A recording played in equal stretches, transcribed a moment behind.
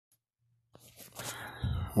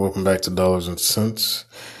Welcome back to Dollars and Cents.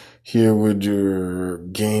 Here with your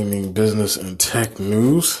gaming, business, and tech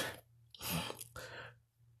news.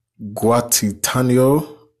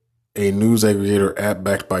 Guatitanio, a news aggregator app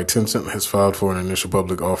backed by Tencent, has filed for an initial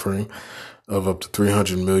public offering of up to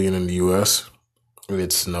 $300 million in the U.S.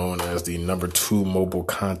 It's known as the number 2 mobile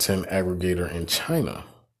content aggregator in China.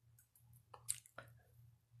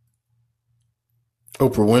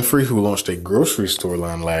 Oprah Winfrey, who launched a grocery store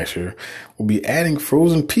line last year, will be adding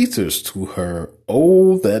frozen pizzas to her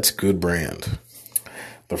Oh That's Good brand.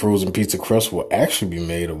 The frozen pizza crust will actually be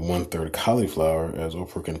made of 1/3 cauliflower as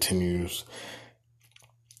Oprah continues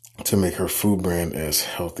to make her food brand as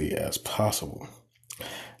healthy as possible.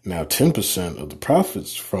 Now, 10% of the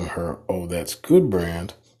profits from her Oh That's Good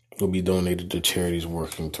brand will be donated to charities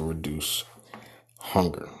working to reduce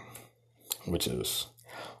hunger, which is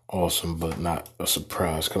awesome, but not a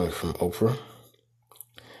surprise coming from Oprah.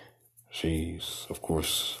 She's, of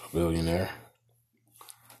course, a billionaire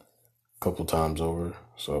a couple times over,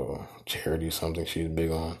 so charity is something she's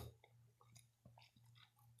big on.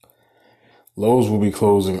 Lowe's will be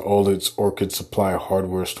closing all its Orchid Supply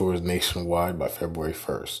hardware stores nationwide by February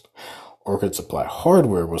 1st. Orchid Supply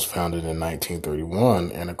Hardware was founded in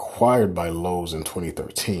 1931 and acquired by Lowe's in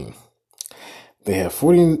 2013. They have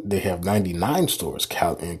 99 stores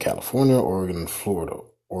in California, Oregon, and Florida.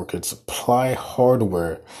 Orchid Supply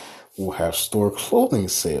Hardware will have store clothing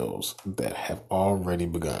sales that have already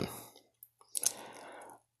begun.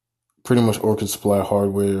 Pretty much Orchid Supply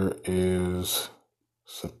Hardware is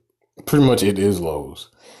Lowe's.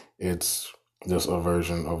 It's just a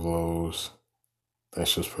version of Lowe's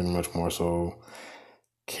that's just pretty much more so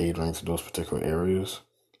catering to those particular areas.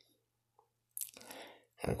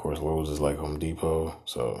 And of course, Lowe's is like Home Depot,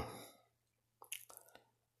 so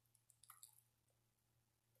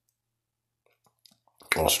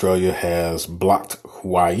Australia has blocked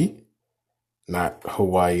Hawaii, not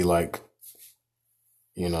Hawaii like,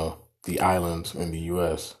 the islands in the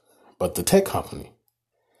U.S., but the tech company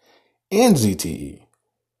and ZTE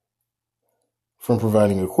from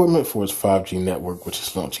providing equipment for its 5G network, which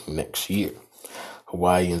is launching next year.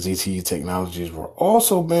 Hawaii and ZTE technologies were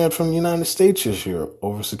also banned from the United States this year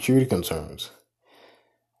over security concerns.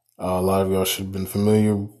 A lot of y'all should have been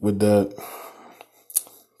familiar with that.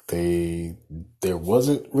 There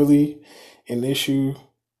wasn't really an issue,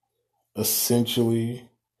 essentially,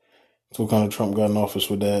 until kind of Trump got in office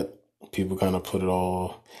with that. People kind of put it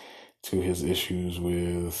all to his issues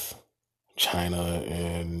with China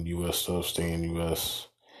and U.S. stuff, staying U.S.,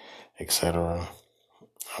 etc.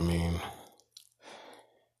 I mean,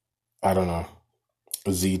 I don't know.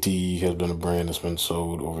 ZTE has been a brand that's been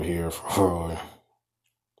sold over here for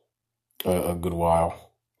a good while.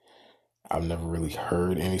 I've never really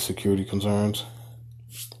heard any security concerns.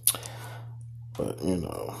 But,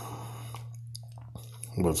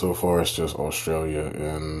 But so far it's just Australia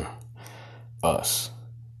and us.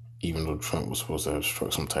 Even though Trump was supposed to have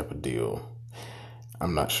struck some type of deal.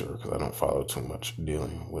 I'm not sure because I don't follow too much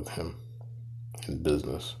dealing with him in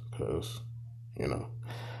business. Because,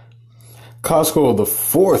 Costco, the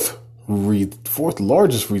fourth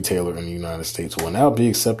largest retailer in the United States, will now be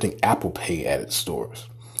accepting Apple Pay at its stores.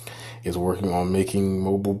 It's working on making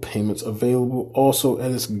mobile payments available also at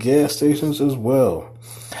its gas stations as well.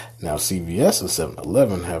 Now, CVS and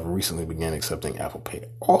 7-Eleven have recently begun accepting Apple Pay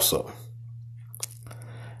also.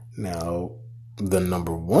 Now, the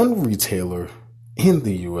number 1 retailer in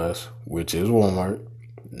the U.S., which is Walmart,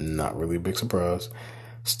 not really a big surprise,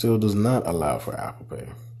 still does not allow for Apple Pay.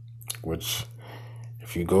 Which,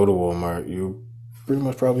 if you go to Walmart, you pretty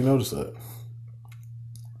much probably notice that.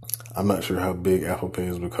 I'm not sure how big Apple Pay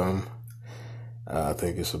has become. I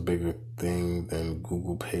think it's a bigger thing than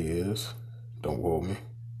Google Pay is. Don't quote me.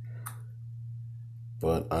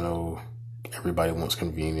 But I know everybody wants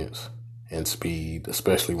convenience and speed,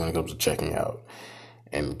 especially when it comes to checking out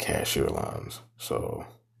and cashier lines. So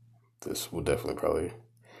this will definitely probably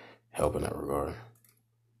help in that regard.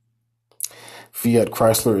 Fiat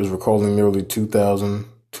Chrysler is recalling nearly 209,000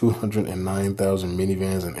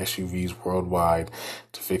 minivans and SUVs worldwide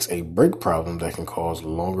to fix a brake problem that can cause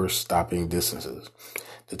longer stopping distances.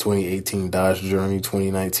 The 2018 Dodge Journey,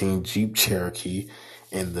 2019 Jeep Cherokee,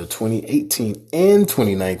 and the 2018 and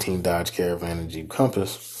 2019 Dodge Caravan and Jeep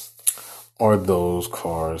Compass are those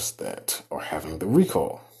cars that are having the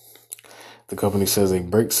recall. The company says a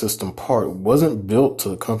brake system part wasn't built to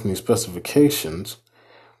the company's specifications,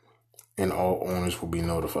 and all owners will be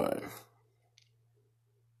notified.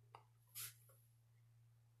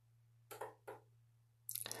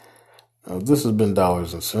 Now, this has been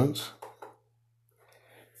Dollars and Cents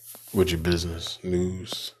with your business,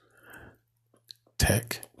 news,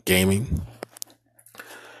 tech, gaming.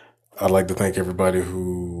 I'd like to thank everybody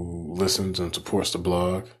who listens and supports the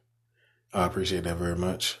blog. I appreciate that very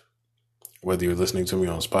much. Whether you're listening to me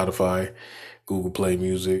on Spotify, Google Play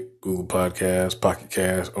Music, Google Podcasts, Pocket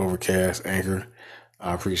Cast, Overcast, Anchor,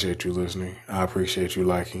 I appreciate you listening. I appreciate you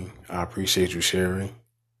liking. I appreciate you sharing.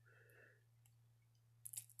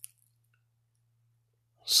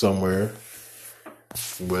 Somewhere,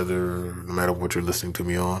 no matter what you're listening to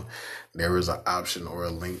me on, there is an option or a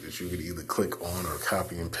link that you could either click on or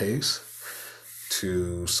copy and paste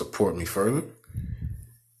to support me further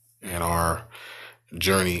and our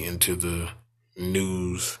journey into the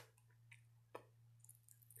news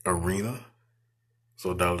arena,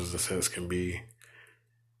 so dollars and cents can be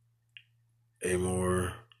a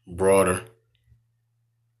more broader,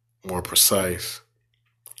 more precise,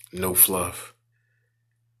 no fluff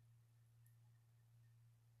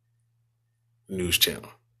news channel.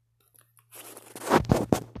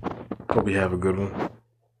 Hope you have a good one.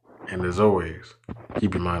 And as always,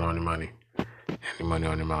 keep your mind on your money and your money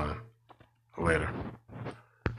on your mind. Later.